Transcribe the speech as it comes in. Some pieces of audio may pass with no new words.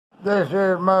This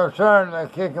is most certainly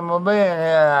kicking my being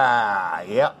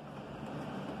here. Yep.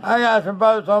 I got some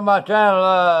folks on my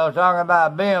channel talking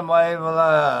about Daywave.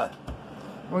 Well,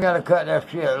 we gotta cut that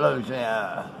shit loose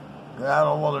here. Cause I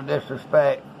don't want to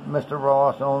disrespect Mr.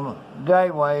 Ross on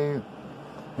Daywave,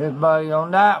 his buddy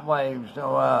on Nightwave.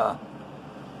 So,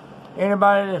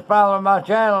 anybody that's following my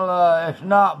channel, it's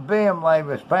not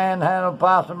Daywave, it's Panhandle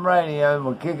Possum Radio.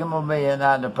 We're kicking my being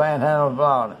out of Panhandle,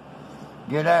 Florida.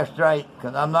 Get that straight,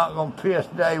 because I'm not going to piss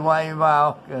Daywave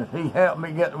off, because he helped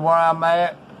me get to where I'm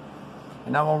at.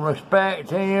 And I'm going to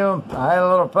respect him. I had a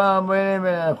little fun with him,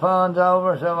 and the fun's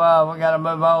over, so we got to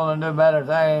move on and do better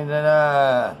things, and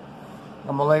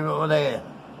I'm going to leave it with that.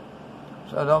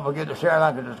 So don't forget to share,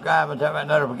 like, and subscribe, and tap that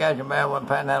notification bell with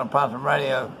Panhandle Possum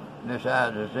Radio. This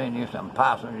side is seeing you some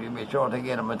possums. You be sure to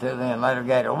get them. Until then, later,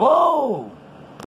 Gator. Whoa!